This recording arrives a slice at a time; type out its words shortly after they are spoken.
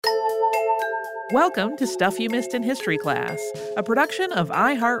Welcome to Stuff You Missed in History Class, a production of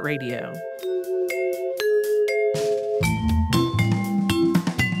iHeartRadio.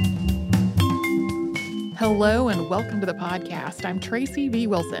 Hello and welcome to the podcast. I'm Tracy V.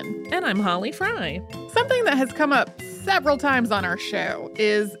 Wilson. And I'm Holly Fry. Something that has come up several times on our show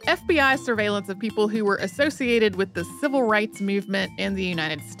is FBI surveillance of people who were associated with the civil rights movement in the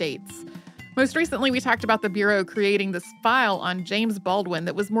United States. Most recently, we talked about the Bureau creating this file on James Baldwin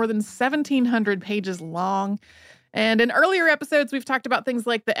that was more than 1,700 pages long. And in earlier episodes, we've talked about things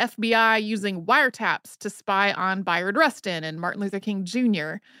like the FBI using wiretaps to spy on Bayard Rustin and Martin Luther King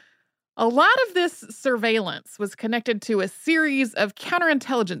Jr. A lot of this surveillance was connected to a series of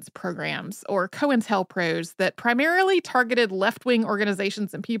counterintelligence programs, or COINTELPROs, that primarily targeted left-wing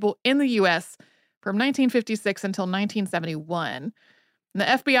organizations and people in the U.S. from 1956 until 1971. And the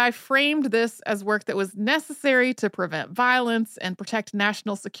FBI framed this as work that was necessary to prevent violence and protect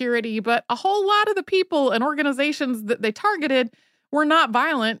national security, but a whole lot of the people and organizations that they targeted were not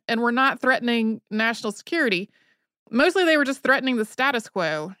violent and were not threatening national security. Mostly they were just threatening the status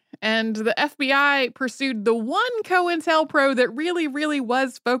quo. And the FBI pursued the one COINTELPRO that really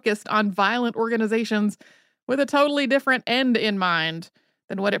was focused on violent organizations with a totally different end in mind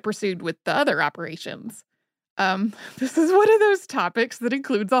than what it pursued with the other operations. This is one of those topics that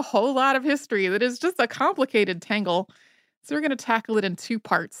includes a whole lot of history that is just a complicated tangle. So we're going to tackle it in two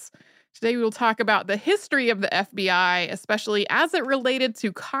parts. Today we will talk about the history of the FBI, especially as it related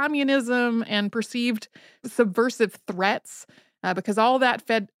to communism and perceived subversive threats, because all that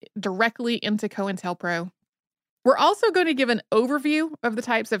fed directly into COINTELPRO. We're also going to give an overview of the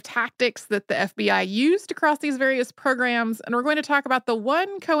types of tactics that the FBI used across these various programs, and we're going to talk about the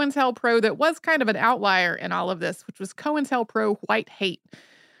one COINTELPRO that was kind of an outlier in all of this, which was COINTELPRO White Hate.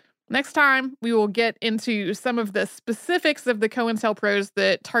 Next time, we will get into some of the specifics of the COINTELPROs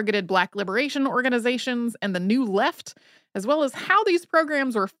that targeted Black liberation organizations and the New Left, as well as how these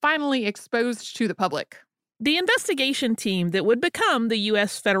programs were finally exposed to the public. The investigation team that would become the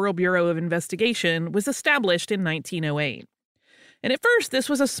U.S. Federal Bureau of Investigation was established in 1908. And at first, this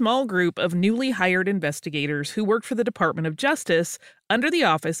was a small group of newly hired investigators who worked for the Department of Justice under the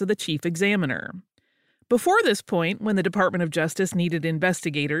Office of the Chief Examiner. Before this point, when the Department of Justice needed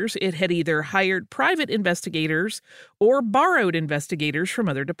investigators, it had either hired private investigators or borrowed investigators from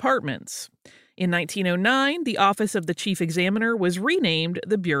other departments. In 1909, the Office of the Chief Examiner was renamed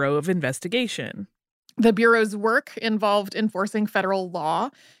the Bureau of Investigation. The Bureau's work involved enforcing federal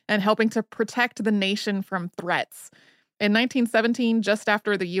law and helping to protect the nation from threats. In 1917, just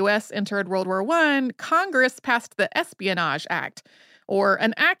after the U.S. entered World War I, Congress passed the Espionage Act, or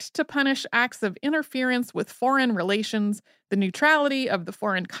an act to punish acts of interference with foreign relations, the neutrality of the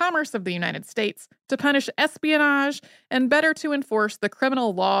foreign commerce of the United States, to punish espionage, and better to enforce the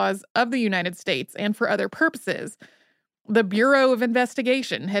criminal laws of the United States and for other purposes. The Bureau of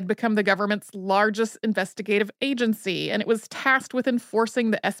Investigation had become the government's largest investigative agency, and it was tasked with enforcing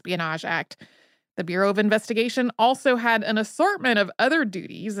the Espionage Act. The Bureau of Investigation also had an assortment of other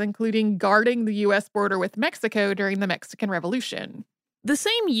duties, including guarding the U.S. border with Mexico during the Mexican Revolution. The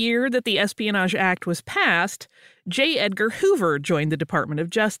same year that the Espionage Act was passed, J. Edgar Hoover joined the Department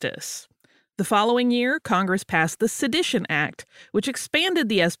of Justice. The following year, Congress passed the Sedition Act, which expanded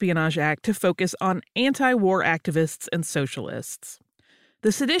the Espionage Act to focus on anti-war activists and socialists.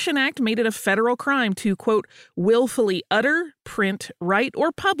 The Sedition Act made it a federal crime to, quote, willfully utter, print, write,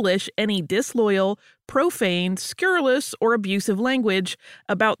 or publish any disloyal, profane, scurrilous, or abusive language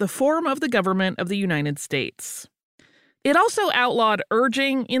about the form of the government of the United States. It also outlawed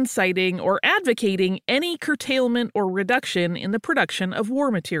urging, inciting, or advocating any curtailment or reduction in the production of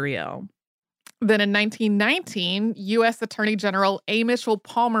war material. Then in 1919, U.S. Attorney General A. Mitchell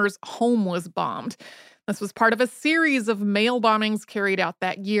Palmer's home was bombed. This was part of a series of mail bombings carried out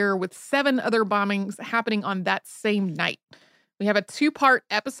that year, with 7 other bombings happening on that same night. We have a 2-part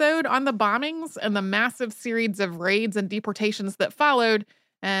episode on the bombings and the massive series of raids and deportations that followed,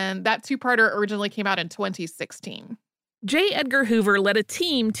 and that 2-parter originally came out in 2016. J. Edgar Hoover led a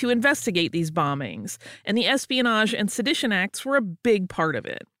team to investigate these bombings, and the Espionage and Sedition Acts were a big part of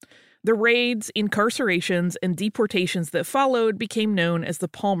it. The raids, incarcerations, and deportations that followed became known as the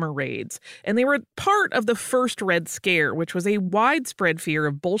Palmer Raids, and they were part of the first Red Scare, which was a widespread fear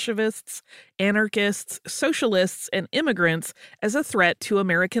of Bolshevists, anarchists, socialists, and immigrants as a threat to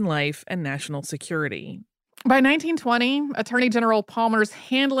American life and national security. By 1920, Attorney General Palmer's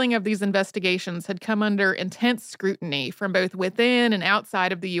handling of these investigations had come under intense scrutiny from both within and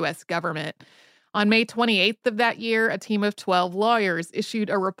outside of the U.S. government. On May 28th of that year, a team of 12 lawyers issued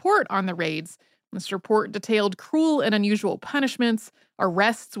a report on the raids. This report detailed cruel and unusual punishments,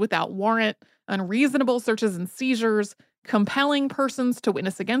 arrests without warrant, unreasonable searches and seizures, compelling persons to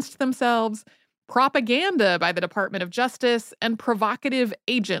witness against themselves, propaganda by the Department of Justice, and provocative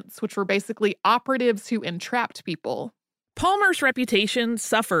agents, which were basically operatives who entrapped people. Palmer's reputation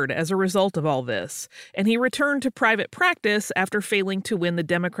suffered as a result of all this, and he returned to private practice after failing to win the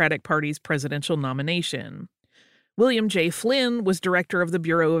Democratic Party's presidential nomination. William J. Flynn was director of the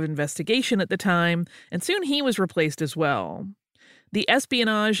Bureau of Investigation at the time, and soon he was replaced as well. The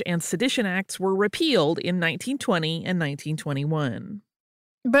Espionage and Sedition Acts were repealed in 1920 and 1921.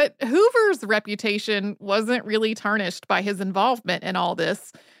 But Hoover's reputation wasn't really tarnished by his involvement in all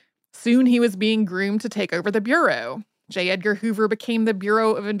this. Soon he was being groomed to take over the Bureau. J. Edgar Hoover became the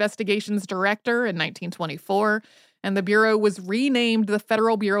Bureau of Investigation's director in 1924, and the Bureau was renamed the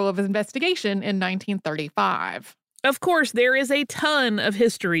Federal Bureau of Investigation in 1935. Of course, there is a ton of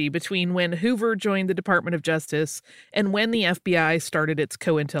history between when Hoover joined the Department of Justice and when the FBI started its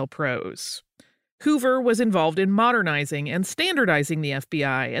COINTELPROs. Hoover was involved in modernizing and standardizing the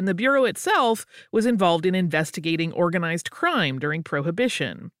FBI, and the Bureau itself was involved in investigating organized crime during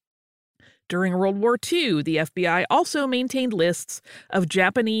Prohibition. During World War II, the FBI also maintained lists of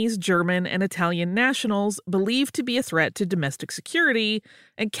Japanese, German, and Italian nationals believed to be a threat to domestic security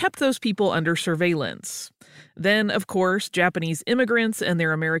and kept those people under surveillance. Then, of course, Japanese immigrants and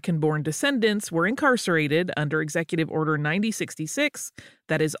their American-born descendants were incarcerated under Executive Order 9066,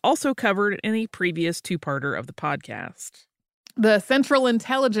 that is also covered in a previous two-parter of the podcast. The Central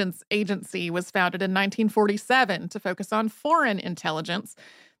Intelligence Agency was founded in 1947 to focus on foreign intelligence.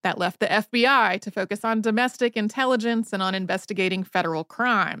 That left the FBI to focus on domestic intelligence and on investigating federal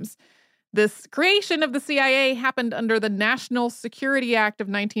crimes. This creation of the CIA happened under the National Security Act of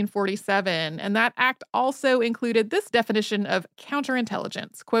 1947, and that act also included this definition of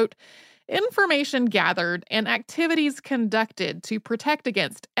counterintelligence, quote, information gathered and activities conducted to protect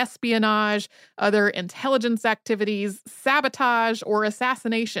against espionage, other intelligence activities, sabotage, or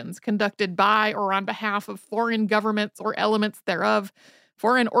assassinations conducted by or on behalf of foreign governments or elements thereof,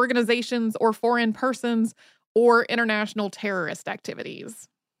 foreign organizations or foreign persons, or international terrorist activities.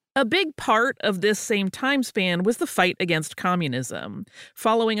 A big part of this same time span was the fight against communism,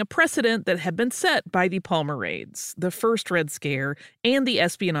 following a precedent that had been set by the Palmer Raids, the first Red Scare, and the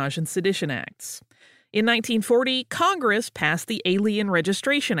Espionage and Sedition Acts. In 1940, Congress passed the Alien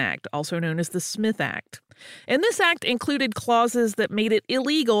Registration Act, also known as the Smith Act. And this act included clauses that made it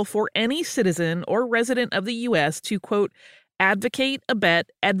illegal for any citizen or resident of the U.S. to, quote, advocate, abet,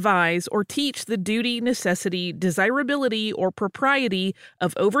 advise, or teach the duty, necessity, desirability, or propriety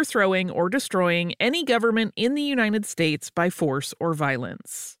of overthrowing or destroying any government in the United States by force or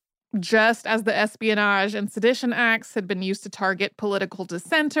violence. Just as the Espionage and Sedition Acts had been used to target political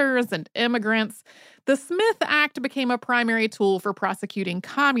dissenters and immigrants, the Smith Act became a primary tool for prosecuting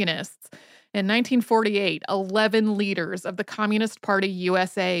communists. In 1948, 11 leaders of the Communist Party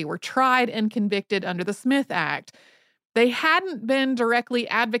USA were tried and convicted under the Smith Act. They hadn't been directly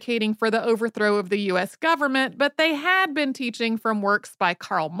advocating for the overthrow of the U.S. government, but they had been teaching from works by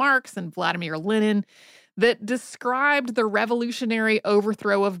Karl Marx and Vladimir Lenin that described the revolutionary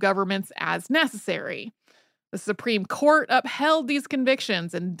overthrow of governments as necessary. The Supreme Court upheld these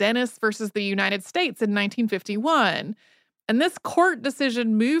convictions in Dennis versus the United States in 1951. And this court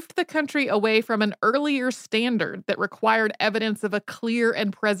decision moved the country away from an earlier standard that required evidence of a clear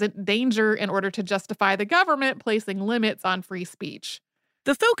and present danger in order to justify the government placing limits on free speech.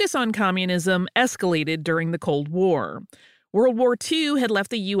 The focus on communism escalated during the Cold War. World War II had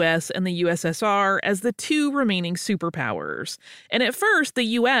left the U.S. and the USSR as the two remaining superpowers, and at first the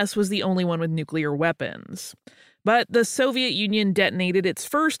U.S. was the only one with nuclear weapons. But the Soviet Union detonated its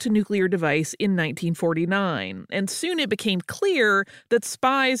first nuclear device in 1949, and soon it became clear that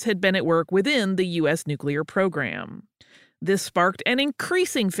spies had been at work within the U.S. nuclear program. This sparked an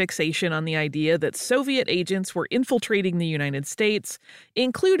increasing fixation on the idea that Soviet agents were infiltrating the United States,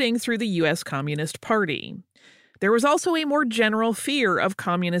 including through the U.S. Communist Party. There was also a more general fear of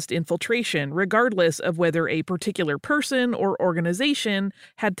communist infiltration, regardless of whether a particular person or organization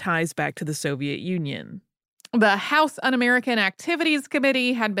had ties back to the Soviet Union. The House Un-American Activities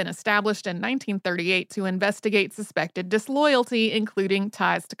Committee had been established in 1938 to investigate suspected disloyalty, including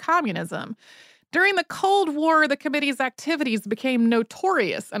ties to communism. During the Cold War, the committee's activities became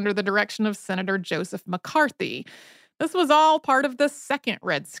notorious under the direction of Senator Joseph McCarthy. This was all part of the Second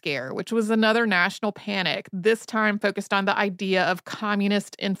Red Scare, which was another national panic, this time focused on the idea of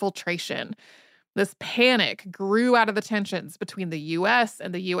communist infiltration. This panic grew out of the tensions between the U.S.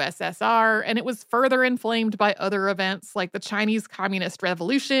 and the USSR, and it was further inflamed by other events like the Chinese Communist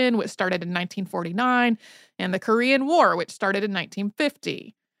Revolution, which started in 1949, and the Korean War, which started in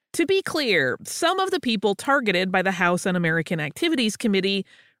 1950. To be clear, some of the people targeted by the House Un-American Activities Committee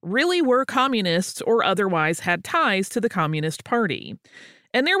really were communists or otherwise had ties to the Communist Party.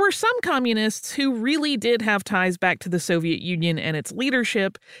 And there were some communists who really did have ties back to the Soviet Union and its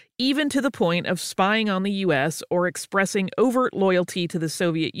leadership, even to the point of spying on the U.S. or expressing overt loyalty to the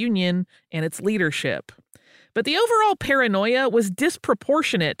Soviet Union and its leadership. But the overall paranoia was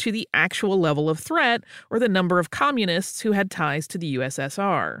disproportionate to the actual level of threat or the number of communists who had ties to the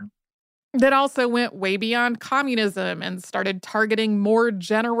USSR. That also went way beyond communism and started targeting more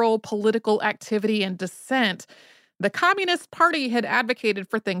general political activity and dissent. The Communist Party had advocated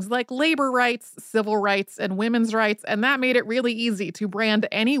for things like labor rights, civil rights, and women's rights, and that made it really easy to brand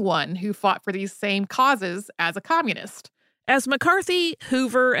anyone who fought for these same causes as a communist. As McCarthy,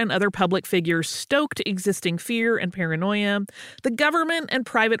 Hoover, and other public figures stoked existing fear and paranoia, the government and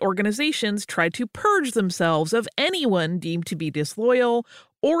private organizations tried to purge themselves of anyone deemed to be disloyal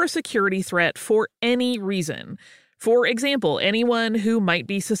or a security threat for any reason. For example, anyone who might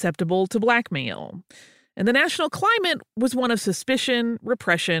be susceptible to blackmail. And the national climate was one of suspicion,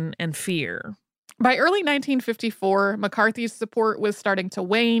 repression, and fear. By early 1954, McCarthy's support was starting to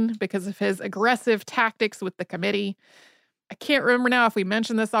wane because of his aggressive tactics with the committee. I can't remember now if we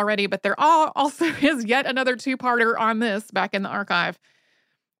mentioned this already, but there also is yet another two-parter on this back in the archive.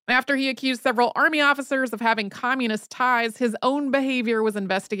 After he accused several Army officers of having communist ties, his own behavior was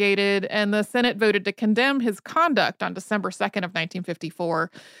investigated, and the Senate voted to condemn his conduct on December 2nd of 1954.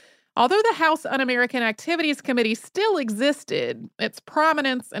 Although the House Un-American Activities Committee still existed, its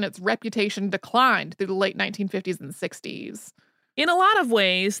prominence and its reputation declined through the late 1950s and 60s. In a lot of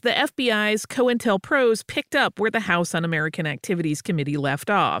ways, the FBI's COINTELPROs picked up where the House Un-American Activities Committee left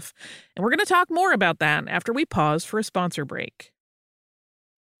off. And we're going to talk more about that after we pause for a sponsor break.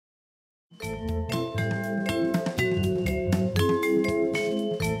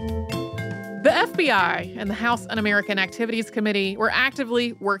 The FBI and the House Un-American Activities Committee were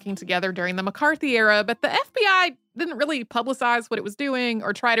actively working together during the McCarthy era, but the FBI didn't really publicize what it was doing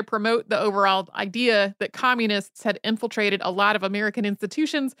or try to promote the overall idea that communists had infiltrated a lot of American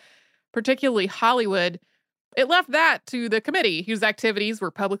institutions, particularly Hollywood. It left that to the committee, whose activities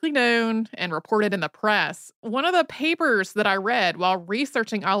were publicly known and reported in the press. One of the papers that I read while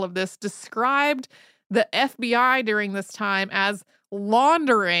researching all of this described the FBI during this time as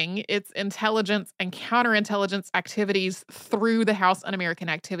laundering its intelligence and counterintelligence activities through the House Un-American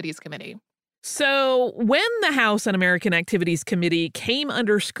Activities Committee. So when the House Un-American Activities Committee came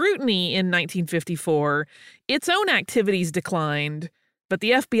under scrutiny in 1954, its own activities declined, but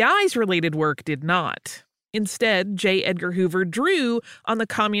the FBI's related work did not. Instead, J. Edgar Hoover drew on the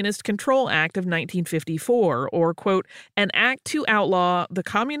Communist Control Act of 1954, or, quote, an act to outlaw the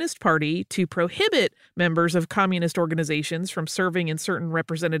Communist Party to prohibit members of communist organizations from serving in certain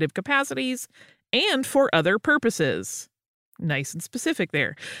representative capacities and for other purposes. Nice and specific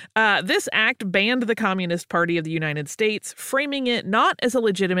there. This act banned the Communist Party of the United States, framing it not as a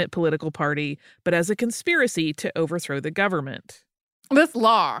legitimate political party, but as a conspiracy to overthrow the government. This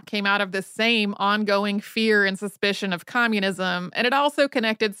law came out of the same ongoing fear and suspicion of communism, and it also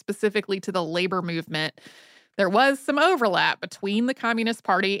connected specifically to the labor movement. There was some overlap between the Communist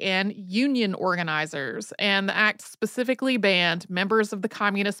Party and union organizers, and the act specifically banned members of the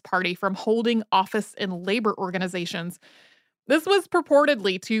Communist Party from holding office in labor organizations. This was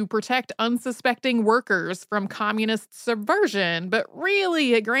purportedly to protect unsuspecting workers from communist subversion, but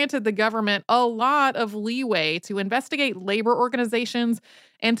really it granted the government a lot of leeway to investigate labor organizations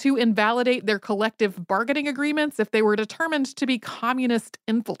and to invalidate their collective bargaining agreements if they were determined to be communist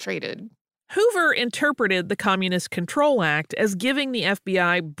infiltrated. Hoover interpreted the Communist Control Act as giving the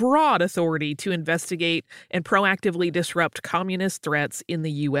FBI broad authority to investigate and proactively disrupt communist threats in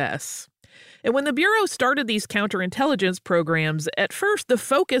the U.S. And when the Bureau started these counterintelligence programs, at first the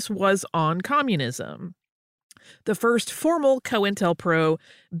focus was on communism. The first formal COINTELPRO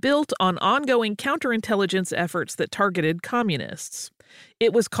built on ongoing counterintelligence efforts that targeted communists.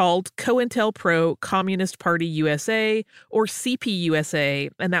 It was called COINTELPRO Communist Party USA, or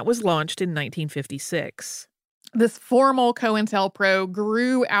CPUSA, and that was launched in 1956. This formal COINTELPRO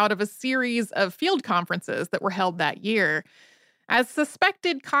grew out of a series of field conferences that were held that year. As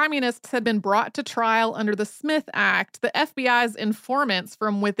suspected communists had been brought to trial under the Smith Act, the FBI's informants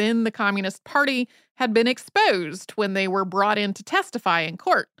from within the Communist Party had been exposed when they were brought in to testify in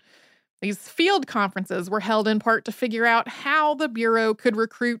court. These field conferences were held in part to figure out how the Bureau could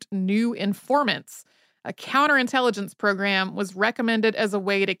recruit new informants. A counterintelligence program was recommended as a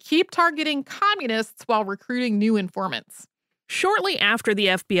way to keep targeting communists while recruiting new informants. Shortly after the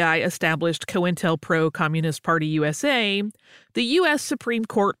FBI established COINTELPRO Communist Party USA, the U.S. Supreme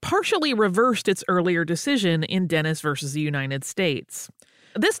Court partially reversed its earlier decision in Dennis versus the United States.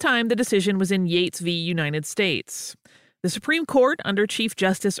 This time, the decision was in Yates v. United States. The Supreme Court, under Chief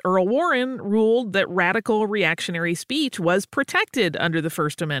Justice Earl Warren, ruled that radical reactionary speech was protected under the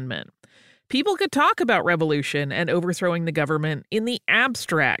First Amendment. People could talk about revolution and overthrowing the government in the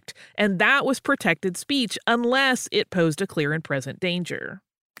abstract, and that was protected speech unless it posed a clear and present danger.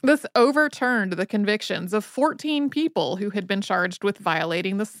 This overturned the convictions of 14 people who had been charged with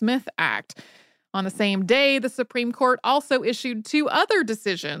violating the Smith Act. On the same day, the Supreme Court also issued 2 other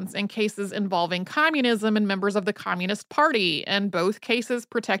decisions in cases involving communism and members of the Communist Party, and both cases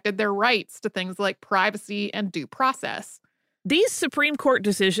protected their rights to things like privacy and due process. These Supreme Court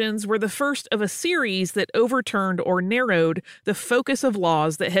decisions were the first of a series that overturned or narrowed the focus of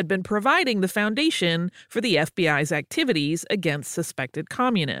laws that had been providing the foundation for the FBI's activities against suspected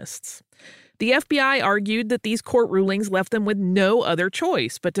communists. The FBI argued that these court rulings left them with no other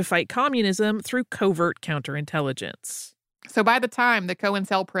choice but to fight communism through covert counterintelligence. So by the time the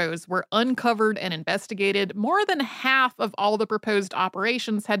COINTELPROs were uncovered and investigated, more than half of all the proposed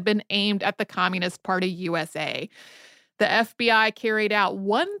operations had been aimed at the Communist Party USA. The FBI carried out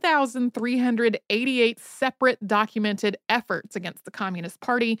 1,388 separate documented efforts against the Communist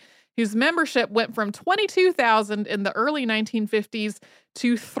Party, whose membership went from 22,000 in the early 1950s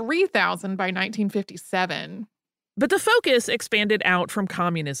to 3,000 by 1957. But the focus expanded out from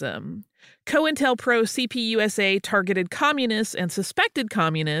communism. COINTELPRO CPUSA targeted communists and suspected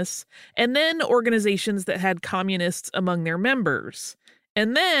communists, and then organizations that had communists among their members.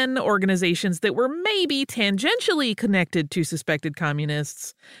 And then organizations that were maybe tangentially connected to suspected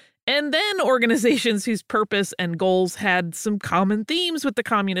communists. And then organizations whose purpose and goals had some common themes with the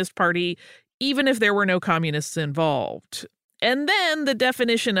Communist Party, even if there were no communists involved. And then the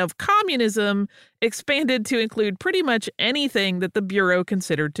definition of communism expanded to include pretty much anything that the Bureau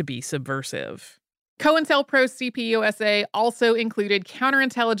considered to be subversive. COINTELPRO CPUSA also included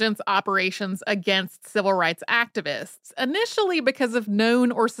counterintelligence operations against civil rights activists, initially because of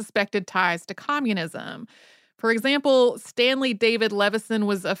known or suspected ties to communism. For example, Stanley David Levison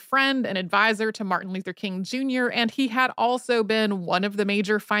was a friend and advisor to Martin Luther King Jr., and he had also been one of the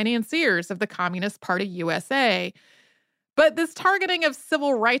major financiers of the Communist Party USA. But this targeting of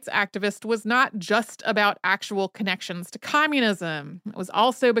civil rights activists was not just about actual connections to communism. It was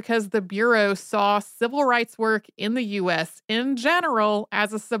also because the Bureau saw civil rights work in the U.S. in general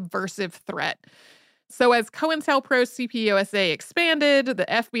as a subversive threat. So as COINTELPRO CPUSA expanded, the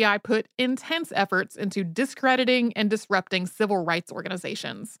FBI put intense efforts into discrediting and disrupting civil rights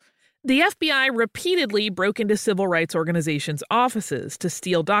organizations. The FBI repeatedly broke into civil rights organizations' offices to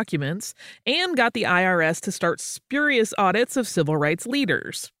steal documents and got the IRS to start spurious audits of civil rights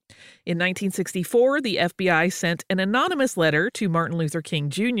leaders. In 1964, the FBI sent an anonymous letter to Martin Luther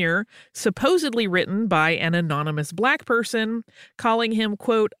King Jr., supposedly written by an anonymous black person, calling him,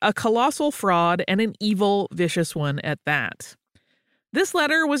 quote, a colossal fraud and an evil, vicious one at that. This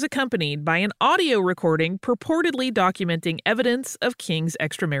letter was accompanied by an audio recording purportedly documenting evidence of King's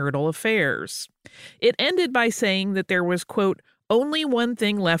extramarital affairs. It ended by saying that there was, quote, only one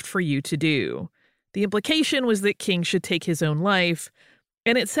thing left for you to do. The implication was that King should take his own life,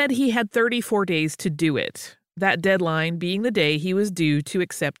 and it said he had 34 days to do it, that deadline being the day he was due to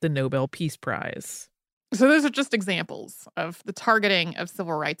accept the Nobel Peace Prize. So those are just examples of the targeting of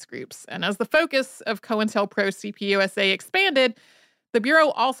civil rights groups. And as the focus of COINTELPRO CPUSA expanded, the Bureau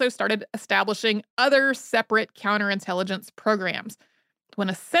also started establishing other separate counterintelligence programs. When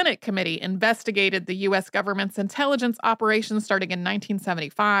a Senate committee investigated the U.S. government's intelligence operations starting in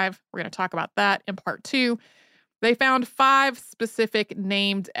 1975, we're going to talk about that in part 2, they found 5 specific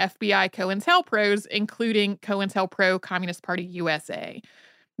named FBI COINTELPROs, including COINTELPRO Communist Party USA.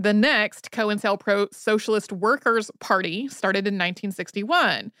 The next, COINTELPRO Socialist Workers Party, started in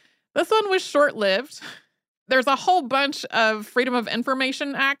 1961. This one was short-lived. There's a whole bunch of Freedom of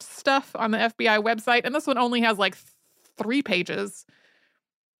Information Act stuff on the FBI website, and this one only has like 3 pages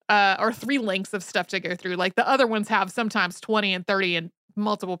or 3 links of stuff to go through. Like the other ones have sometimes 20 and 30 and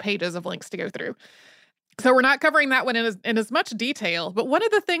multiple pages of links to go through. So we're not covering that one in as much detail, but one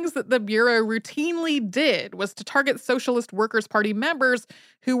of the things that the Bureau routinely did was to target Socialist Workers' Party members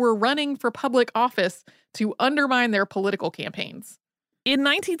who were running for public office to undermine their political campaigns. In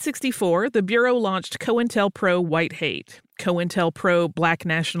 1964, the Bureau launched COINTELPRO White Hate. COINTELPRO Black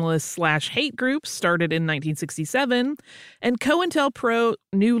Nationalist/Hate Groups started in 1967, and COINTELPRO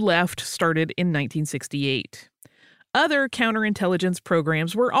New Left started in 1968. Other counterintelligence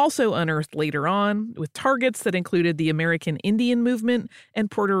programs were also unearthed later on, with targets that included the American Indian movement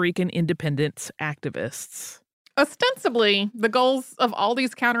and Puerto Rican independence activists. Ostensibly, the goals of all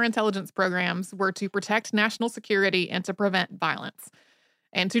these counterintelligence programs were to protect national security and to prevent violence.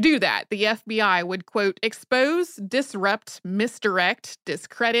 And to do that, the FBI would, quote, expose, disrupt, misdirect,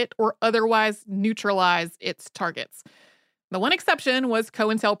 discredit, or otherwise neutralize its targets. The one exception was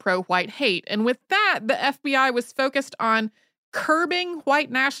COINTELPRO white hate. And with that, the FBI was focused on curbing white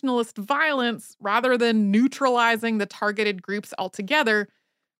nationalist violence rather than neutralizing the targeted groups altogether,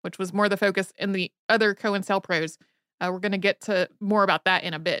 which was more the focus in the other COINTELPROs. We're going to get to more about that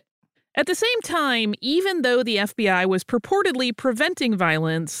in a bit. At the same time, even though the FBI was purportedly preventing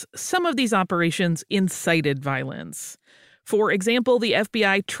violence, some of these operations incited violence. For example, the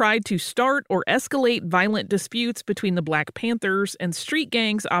FBI tried to start or escalate violent disputes between the Black Panthers and street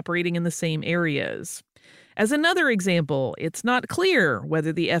gangs operating in the same areas. As another example, it's not clear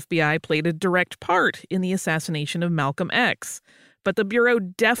whether the FBI played a direct part in the assassination of Malcolm X, but the Bureau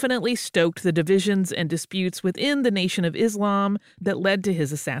definitely stoked the divisions and disputes within the Nation of Islam that led to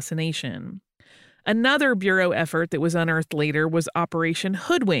his assassination. Another Bureau effort that was unearthed later was Operation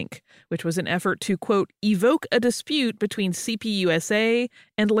Hoodwink, which was an effort to, quote, evoke a dispute between CPUSA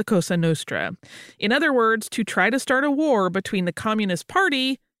and La Cosa Nostra. In other words, to try to start a war between the Communist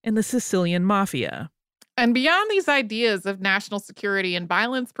Party and the Sicilian Mafia. And beyond these ideas of national security and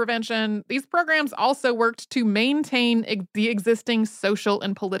violence prevention, these programs also worked to maintain the existing social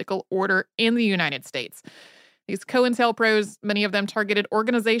and political order in the United States. These COINTELPROs, many of them targeted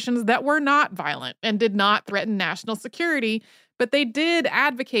organizations that were not violent and did not threaten national security, but they did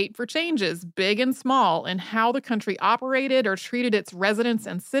advocate for changes, big and small, in how the country operated or treated its residents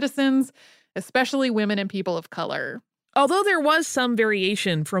and citizens, especially women and people of color. Although there was some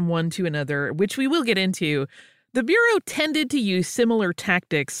variation from one to another, which we will get into, the Bureau tended to use similar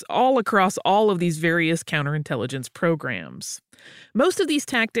tactics all across all of these various counterintelligence programs. Most of these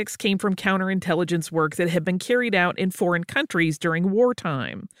tactics came from counterintelligence work that had been carried out in foreign countries during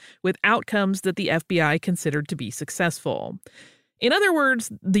wartime, with outcomes that the FBI considered to be successful. In other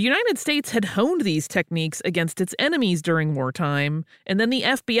words, the United States had honed these techniques against its enemies during wartime, and then the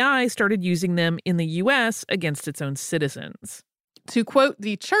FBI started using them in the U.S. against its own citizens. To quote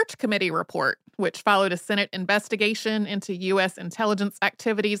the Church Committee report, which followed a Senate investigation into U.S. intelligence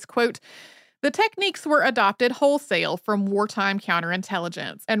activities, quote, the techniques were adopted wholesale from wartime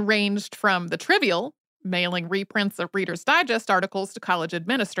counterintelligence and ranged from the trivial, mailing reprints of Reader's Digest articles to college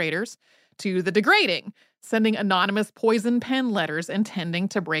administrators, to the degrading, sending anonymous poison pen letters intending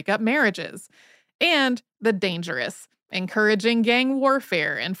to break up marriages, and the dangerous, encouraging gang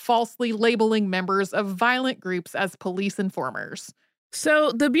warfare and falsely labeling members of violent groups as police informers.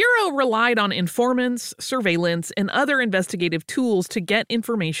 So the Bureau relied on informants, surveillance, and other investigative tools to get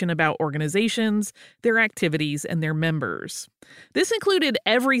information about organizations, their activities, and their members. This included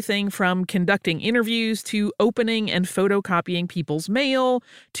everything from conducting interviews to opening and photocopying people's mail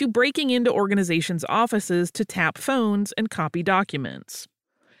to breaking into organizations' offices to tap phones and copy documents.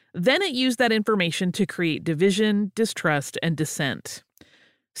 Then it used that information to create division, distrust, and dissent.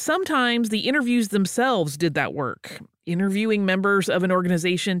 Sometimes the interviews themselves did that work, interviewing members of an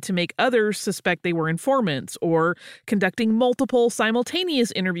organization to make others suspect they were informants, or conducting multiple simultaneous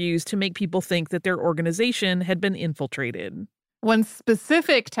interviews to make people think that their organization had been infiltrated. One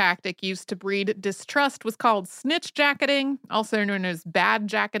specific tactic used to breed distrust was called snitch jacketing, also known as bad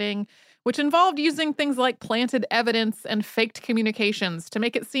jacketing, which involved using things like planted evidence and faked communications to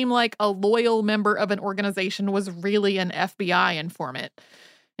make it seem like a loyal member of an organization was really an FBI informant.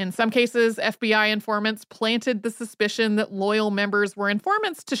 In some cases, FBI informants planted the suspicion that loyal members were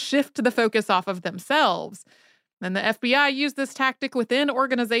informants to shift the focus off of themselves. And the FBI used this tactic within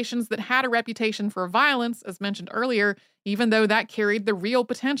organizations that had a reputation for violence, as mentioned earlier, even though that carried the real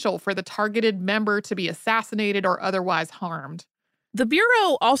potential for the targeted member to be assassinated or otherwise harmed. The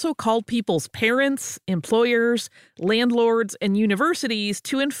Bureau also called people's parents, employers, landlords, and universities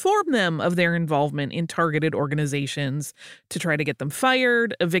to inform them of their involvement in targeted organizations to try to get them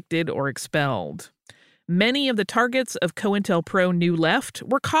fired, evicted, or expelled. Many of the targets of COINTELPRO New Left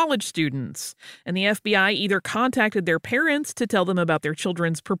were college students, and the FBI either contacted their parents to tell them about their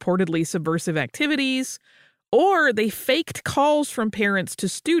children's purportedly subversive activities, or they faked calls from parents to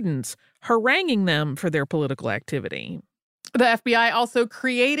students, haranguing them for their political activity. The FBI also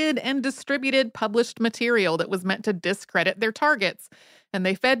created and distributed published material that was meant to discredit their targets, and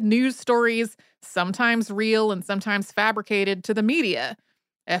they fed news stories, sometimes real and sometimes fabricated, to the media.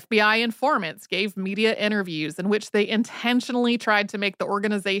 FBI informants gave media interviews in which they intentionally tried to make the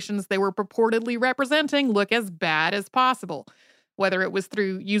organizations they were purportedly representing look as bad as possible, whether it was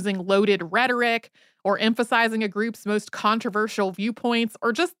through using loaded rhetoric or emphasizing a group's most controversial viewpoints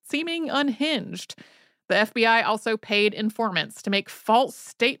or just seeming unhinged. The FBI also paid informants to make false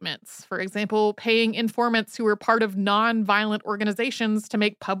statements, for example, paying informants who were part of non-violent organizations to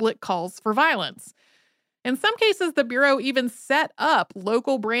make public calls for violence. In some cases, the Bureau even set up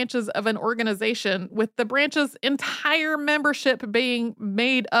local branches of an organization with the branch's entire membership being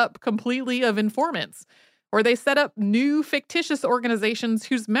made up completely of informants. Or they set up new fictitious organizations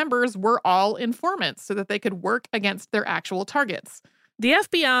whose members were all informants so that they could work against their actual targets. The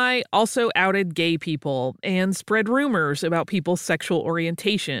FBI also outed gay people and spread rumors about people's sexual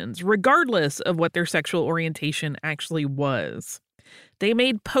orientations, regardless of what their sexual orientation actually was. They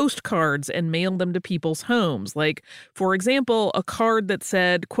made postcards and mailed them to people's homes, like, for example, a card that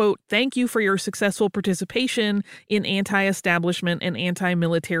said, quote, "Thank you for your successful participation in anti-establishment and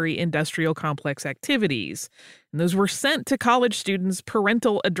anti-military industrial complex activities." And those were sent to college students'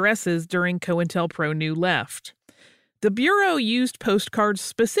 parental addresses during COINTELPRO New Left. The Bureau used postcards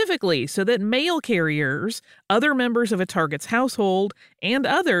specifically so that mail carriers, other members of a target's household, and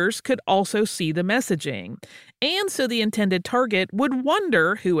others could also see the messaging, and so the intended target would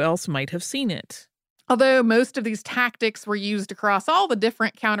wonder who else might have seen it. Although most of these tactics were used across all the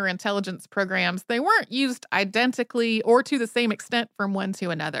different counterintelligence programs, they weren't used identically or to the same extent from one to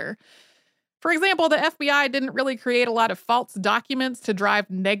another. For example, the FBI didn't really create a lot of false documents to drive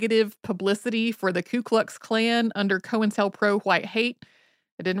negative publicity for the Ku Klux Klan under COINTELPRO white hate.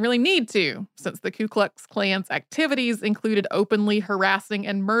 It didn't really need to, since the Ku Klux Klan's activities included openly harassing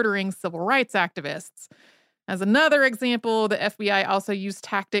and murdering civil rights activists. As another example, the FBI also used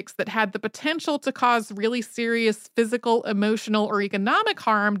tactics that had the potential to cause really serious physical, emotional, or economic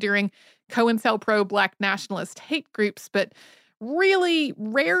harm during COINTELPRO Black nationalist hate groups, but really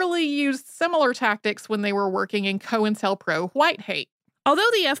rarely used similar tactics when they were working in COINTELPRO white hate.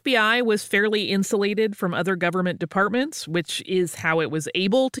 Although the FBI was fairly insulated from other government departments, which is how it was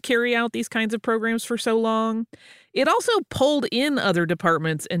able to carry out these kinds of programs for so long, it also pulled in other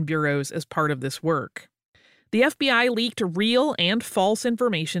departments and bureaus as part of this work. The FBI leaked real and false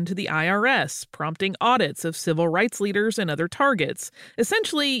information to the IRS, prompting audits of civil rights leaders and other targets,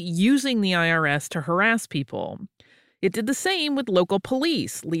 essentially using the IRS to harass people. It did the same with local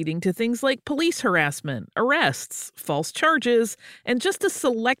police, leading to things like police harassment, arrests, false charges, and just a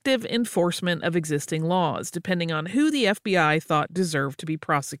selective enforcement of existing laws, depending on who the FBI thought deserved to be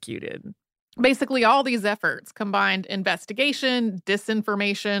prosecuted. Basically, all these efforts combined investigation,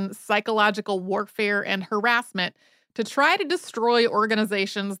 disinformation, psychological warfare, and harassment to try to destroy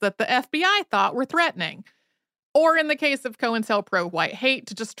organizations that the FBI thought were threatening. Or in the case of COINTELPRO white hate,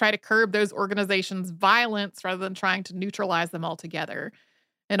 to just try to curb those organizations' violence rather than trying to neutralize them altogether.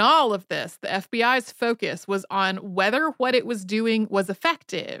 In all of this, the FBI's focus was on whether what it was doing was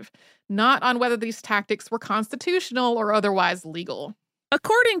effective, not on whether these tactics were constitutional or otherwise legal.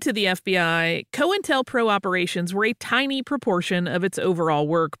 According to the FBI, COINTELPRO operations were a tiny proportion of its overall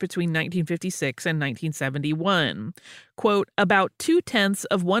work between 1956 and 1971. Quote, about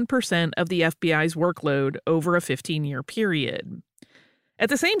 0.2% of the FBI's workload over a 15-year period. At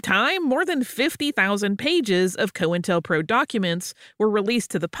the same time, more than 50,000 pages of COINTELPRO documents were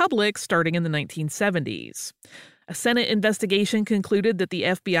released to the public starting in the 1970s. A Senate investigation concluded that the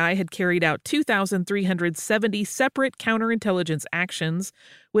FBI had carried out 2,370 separate counterintelligence actions,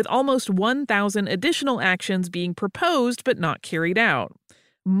 with almost 1,000 additional actions being proposed but not carried out.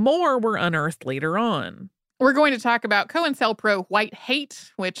 More were unearthed later on. We're going to talk about COINTELPRO white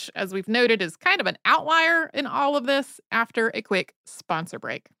hate, which, as we've noted, is kind of an outlier in all of this, after a quick sponsor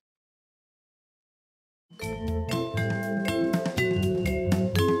break.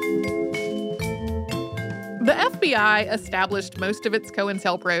 The FBI established most of its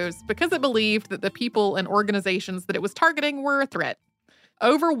COINTELPROs because it believed that the people and organizations that it was targeting were a threat.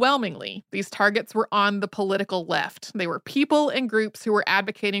 Overwhelmingly, these targets were on the political left. They were people and groups who were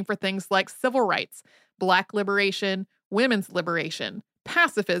advocating for things like civil rights, Black liberation, women's liberation,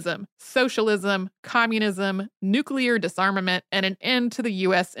 pacifism, socialism, communism, nuclear disarmament, and an end to the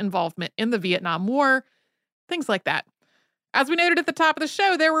U.S. involvement in the Vietnam War, things like that. As we noted at the top of the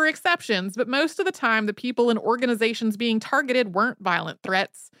show, there were exceptions, but most of the time, the people and organizations being targeted weren't violent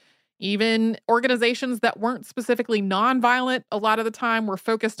threats. Even organizations that weren't specifically nonviolent, a lot of the time were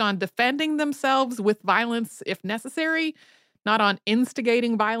focused on defending themselves with violence if necessary, not on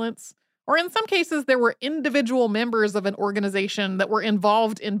instigating violence. Or in some cases, there were individual members of an organization that were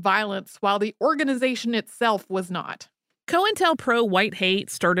involved in violence while the organization itself was not. COINTELPRO White Hate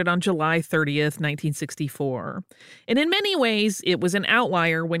started on July 30th, 1964, and in many ways, it was an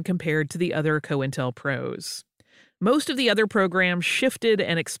outlier when compared to the other COINTELPROs. Most of the other programs shifted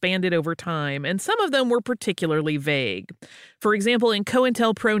and expanded over time, and some of them were particularly vague. For example, in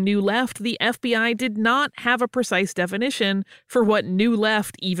COINTELPRO New Left, the FBI did not have a precise definition for what New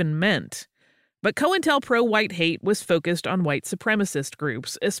Left even meant. But COINTELPRO White Hate was focused on white supremacist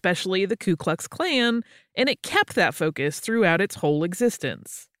groups, especially the Ku Klux Klan, and it kept that focus throughout its whole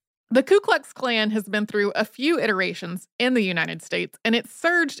existence. The Ku Klux Klan has been through a few iterations in the United States, and it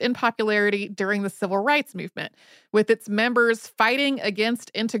surged in popularity during the Civil Rights Movement, with its members fighting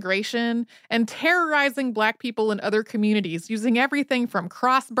against integration and terrorizing Black people and other communities using everything from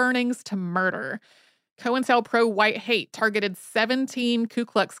cross burnings to murder. COINTELPRO White Hate targeted 17 Ku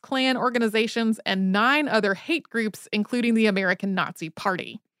Klux Klan organizations and 9 other hate groups, including the American Nazi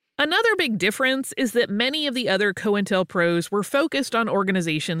Party. Another big difference is that many of the other COINTELPROs were focused on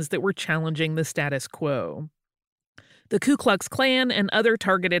organizations that were challenging the status quo. The Ku Klux Klan and other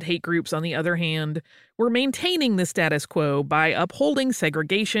targeted hate groups, on the other hand, were maintaining the status quo by upholding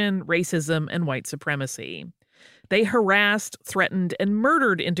segregation, racism, and white supremacy. They harassed, threatened, and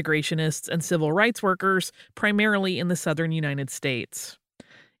murdered integrationists and civil rights workers, primarily in the southern United States.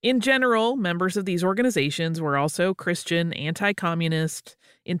 In general, members of these organizations were also Christian, anti-communist,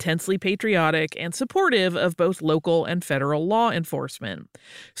 intensely patriotic, and supportive of both local and federal law enforcement.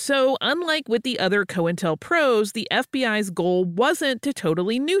 So, unlike with the other COINTELPROs, the FBI's goal wasn't to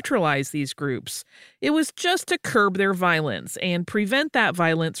totally neutralize these groups. It was just to curb their violence and prevent that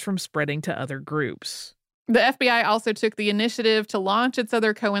violence from spreading to other groups. The FBI also took the initiative to launch its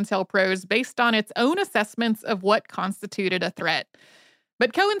other COINTELPROs based on its own assessments of what constituted a threat.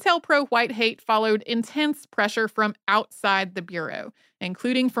 But COINTELPRO White Hate followed intense pressure from outside the Bureau,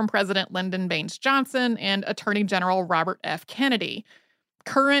 including from President Lyndon Baines Johnson and Attorney General Robert F. Kennedy.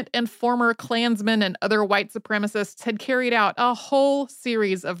 Current and former Klansmen and other white supremacists had carried out a whole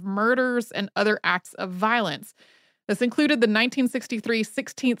series of murders and other acts of violence. This included the 1963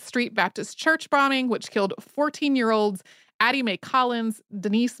 16th Street Baptist Church bombing, which killed 14-year-olds Addie Mae Collins,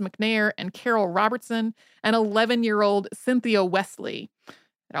 Denise McNair, and Carol Robertson, and 11-year-old Cynthia Wesley.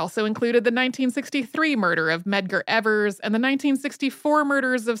 It also included the 1963 murder of Medgar Evers and the 1964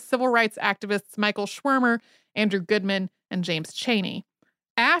 murders of civil rights activists Michael Schwermer, Andrew Goodman, and James Chaney.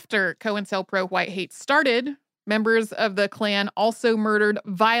 After COINTELPRO White Hate started, members of the Klan also murdered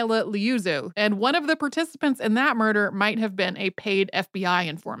Viola Liuzzo, and one of the participants in that murder might have been a paid FBI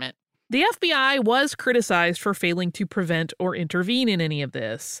informant. The FBI was criticized for failing to prevent or intervene in any of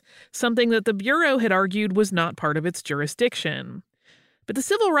this, something that the Bureau had argued was not part of its jurisdiction. But the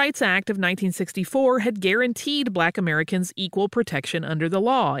Civil Rights Act of 1964 had guaranteed Black Americans equal protection under the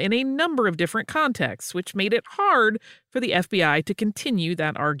law in a number of different contexts, which made it hard for the FBI to continue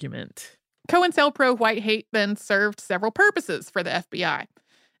that argument. COINTELPRO White Hate then served several purposes for the FBI.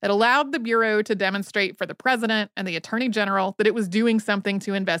 It allowed the Bureau to demonstrate for the president and the attorney general that it was doing something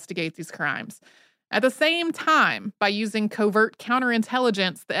to investigate these crimes. At the same time, by using covert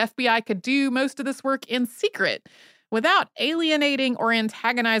counterintelligence, the FBI could do most of this work in secret, without alienating or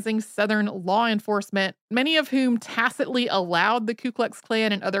antagonizing Southern law enforcement, many of whom tacitly allowed the Ku Klux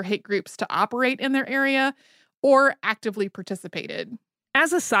Klan and other hate groups to operate in their area or actively participated.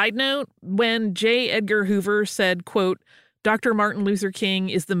 As a side note, when J. Edgar Hoover said, quote, Dr. Martin Luther King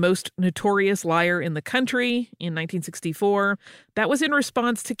is the most notorious liar in the country in 1964, that was in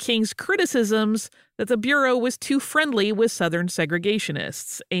response to King's criticisms that the Bureau was too friendly with Southern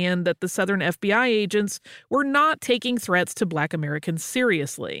segregationists and that the Southern FBI agents were not taking threats to Black Americans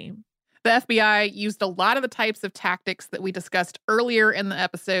seriously. The FBI used a lot of the types of tactics that we discussed earlier in the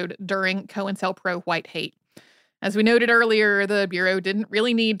episode during COINTELPRO White Hate. As we noted earlier, the Bureau didn't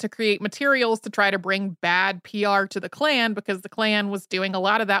really need to create materials to try to bring bad PR to the Klan because the Klan was doing a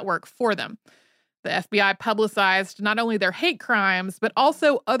lot of that work for them. The FBI publicized not only their hate crimes, but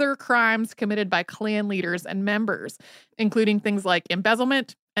also other crimes committed by Klan leaders and members, including things like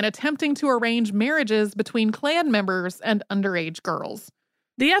embezzlement and attempting to arrange marriages between Klan members and underage girls.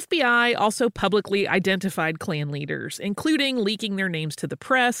 The FBI also publicly identified Klan leaders, including leaking their names to the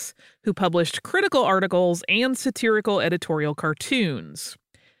press, who published critical articles and satirical editorial cartoons.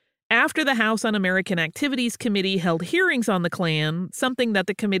 After the House Un-American Activities Committee held hearings on the Klan, something that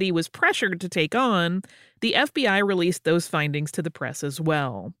the committee was pressured to take on, the FBI released those findings to the press as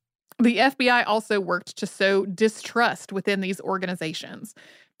well. The FBI also worked to sow distrust within these organizations.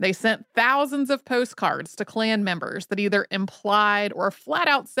 They sent thousands of postcards to Klan members that either implied or flat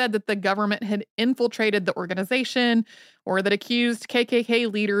out said that the government had infiltrated the organization or that accused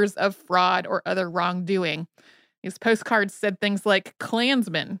KKK leaders of fraud or other wrongdoing. These postcards said things like,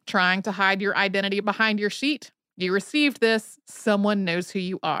 "Klansman trying to hide your identity behind your sheet. You received this. Someone knows who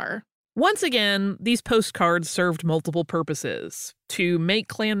you are." Once again, these postcards served multiple purposes: to make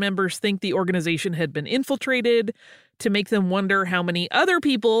Klan members think the organization had been infiltrated, to make them wonder how many other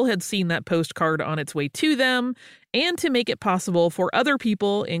people had seen that postcard on its way to them, and to make it possible for other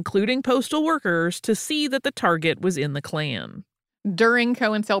people, including postal workers, to see that the target was in the Klan. During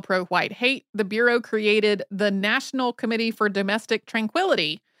COINTELPRO White Hate, the Bureau created the National Committee for Domestic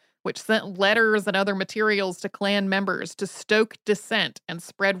Tranquility, which sent letters and other materials to Klan members to stoke dissent and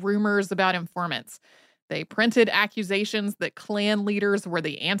spread rumors about informants. They printed accusations that Klan leaders were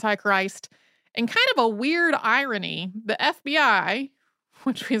the Antichrist. And kind of a weird irony, the FBI,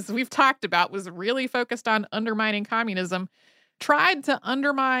 which we've talked about, was really focused on undermining communism, tried to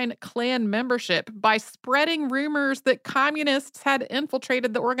undermine Klan membership by spreading rumors that communists had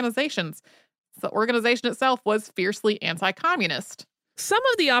infiltrated the organizations. The organization itself was fiercely anti-communist. Some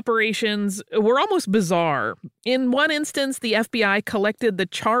of the operations were almost bizarre. In one instance, the FBI collected the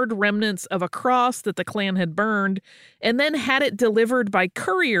charred remnants of a cross that the Klan had burned and then had it delivered by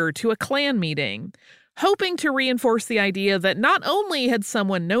courier to a Klan meeting, hoping to reinforce the idea that not only had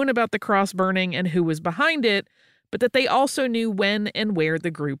someone known about the cross burning and who was behind it, but that they also knew when and where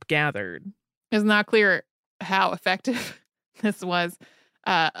the group gathered. It's not clear how effective this was.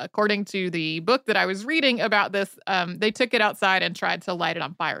 According to the book that I was reading about this, they took it outside and tried to light it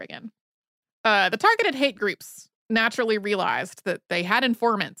on fire again. The targeted hate groups naturally realized that they had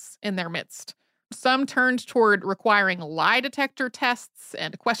informants in their midst. Some turned toward requiring lie detector tests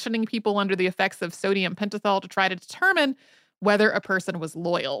and questioning people under the effects of sodium pentothal to try to determine whether a person was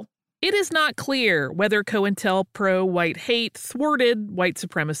loyal. It is not clear whether COINTELPRO White Hate thwarted white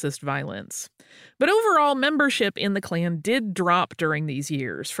supremacist violence. But overall, membership in the Klan did drop during these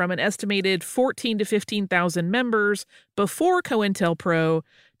years, from an estimated 14,000 to 15,000 members before COINTELPRO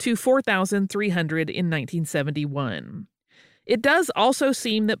to 4,300 in 1971. It does also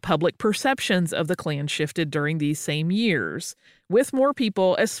seem that public perceptions of the Klan shifted during these same years, with more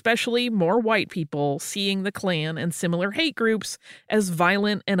people, especially more white people, seeing the Klan and similar hate groups as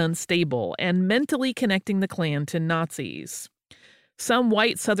violent and unstable, and mentally connecting the Klan to Nazis. Some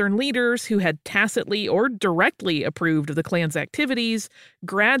white Southern leaders who had tacitly or directly approved of the Klan's activities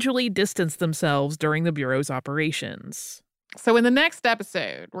gradually distanced themselves during the Bureau's operations. So in the next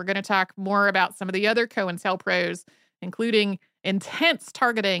episode, we're going to talk more about some of the other COINTELPROs, including intense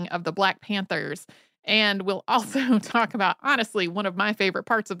targeting of the Black Panthers. And we'll also talk about, honestly, one of my favorite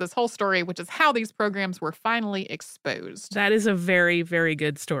parts of this whole story, which is how these programs were finally exposed. That is a very, very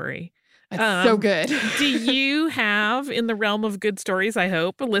good story. It's so good. Do you have, in the realm of good stories, I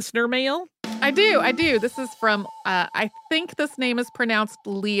hope, a listener mail? I do. This is from, I think this name is pronounced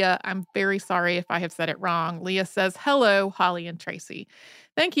Leah. I'm very sorry if I have said it wrong. Leah says, "Hello, Holly and Tracy.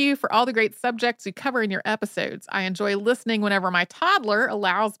 Thank you for all the great subjects you cover in your episodes. I enjoy listening whenever my toddler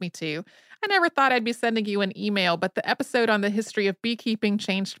allows me to. I never thought I'd be sending you an email, but the episode on the history of beekeeping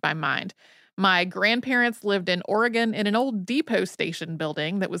changed my mind. My grandparents lived in Oregon in an old depot station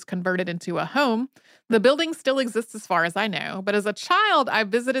building that was converted into a home. The building still exists as far as I know, but as a child, I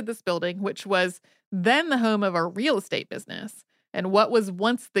visited this building, which was then the home of a real estate business. And what was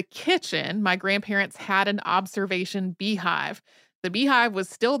once the kitchen, my grandparents had an observation beehive. The beehive was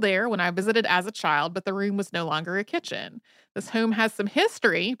still there when I visited as a child, but the room was no longer a kitchen. This home has some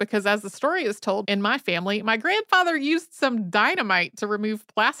history because, as the story is told in my family, my grandfather used some dynamite to remove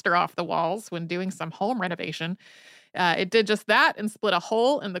plaster off the walls when doing some home renovation. It did just that and split a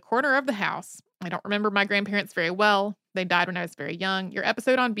hole in the corner of the house. I don't remember my grandparents very well. They died when I was very young. Your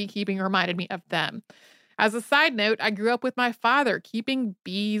episode on beekeeping reminded me of them. As a side note, I grew up with my father keeping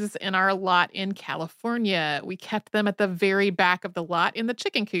bees in our lot in California. We kept them at the very back of the lot in the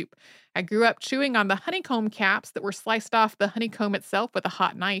chicken coop. I grew up chewing on the honeycomb caps that were sliced off the honeycomb itself with a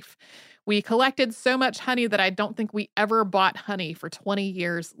hot knife. We collected so much honey that I don't think we ever bought honey for 20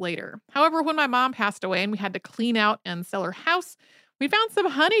 years later. However, when my mom passed away and we had to clean out and sell her house, we found some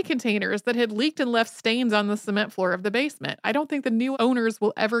honey containers that had leaked and left stains on the cement floor of the basement. I don't think the new owners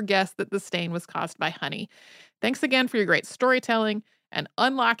will ever guess that the stain was caused by honey. Thanks again for your great storytelling and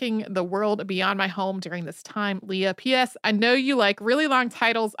unlocking the world beyond my home during this time, Leah. P.S. I know you like really long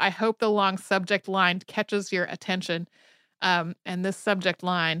titles. I hope the long subject line catches your attention. And this subject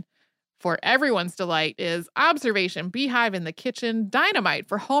line, for everyone's delight, is observation, beehive in the kitchen, dynamite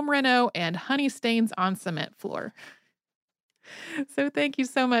for home reno, and honey stains on cement floor. So thank you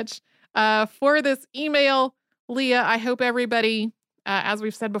so much for this email, Leah. I hope everybody, as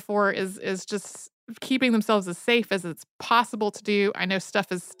we've said before, is just keeping themselves as safe as it's possible to do. I know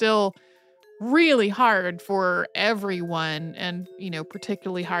stuff is still really hard for everyone, and,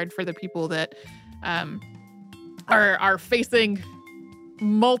 particularly hard for the people that are facing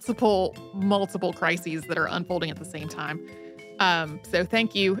multiple crises that are unfolding at the same time. So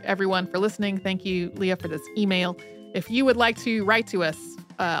thank you, everyone, for listening. Thank you, Leah, for this email. If you would like to write to us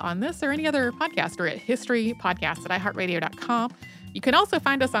on this or any other podcast, or at historypodcast@iheartradio.com. You can also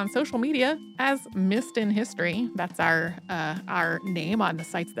find us on social media as Missed in History. That's our name on the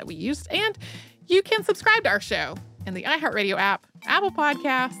sites that we used. And you can subscribe to our show in the iHeartRadio app, Apple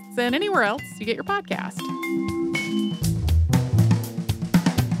Podcasts, and anywhere else you get your podcast.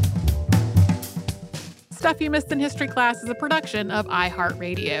 Stuff You Missed in History Class is a production of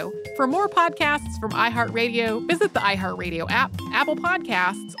iHeartRadio. For more podcasts from iHeartRadio, visit the iHeartRadio app, Apple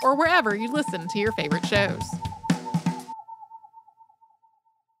Podcasts, or wherever you listen to your favorite shows.